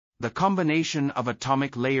The combination of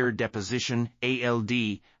atomic layer deposition,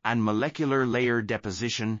 ALD, and molecular layer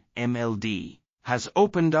deposition, MLD, has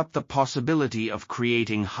opened up the possibility of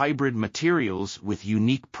creating hybrid materials with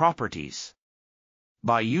unique properties.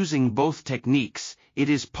 By using both techniques, it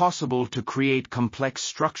is possible to create complex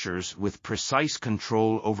structures with precise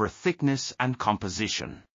control over thickness and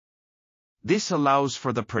composition. This allows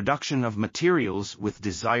for the production of materials with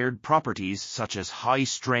desired properties such as high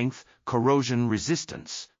strength, corrosion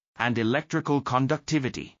resistance, and electrical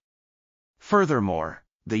conductivity. Furthermore,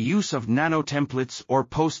 the use of nanotemplates or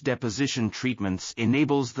post-deposition treatments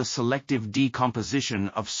enables the selective decomposition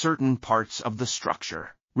of certain parts of the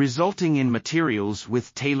structure, resulting in materials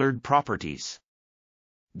with tailored properties.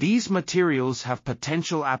 These materials have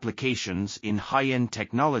potential applications in high-end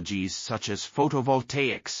technologies such as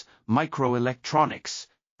photovoltaics, microelectronics,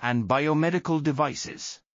 and biomedical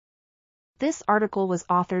devices. This article was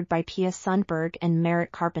authored by Sundberg and Maarit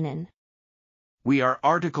Karppinen. We are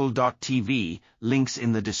RTCLTV, links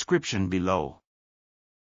in the description below.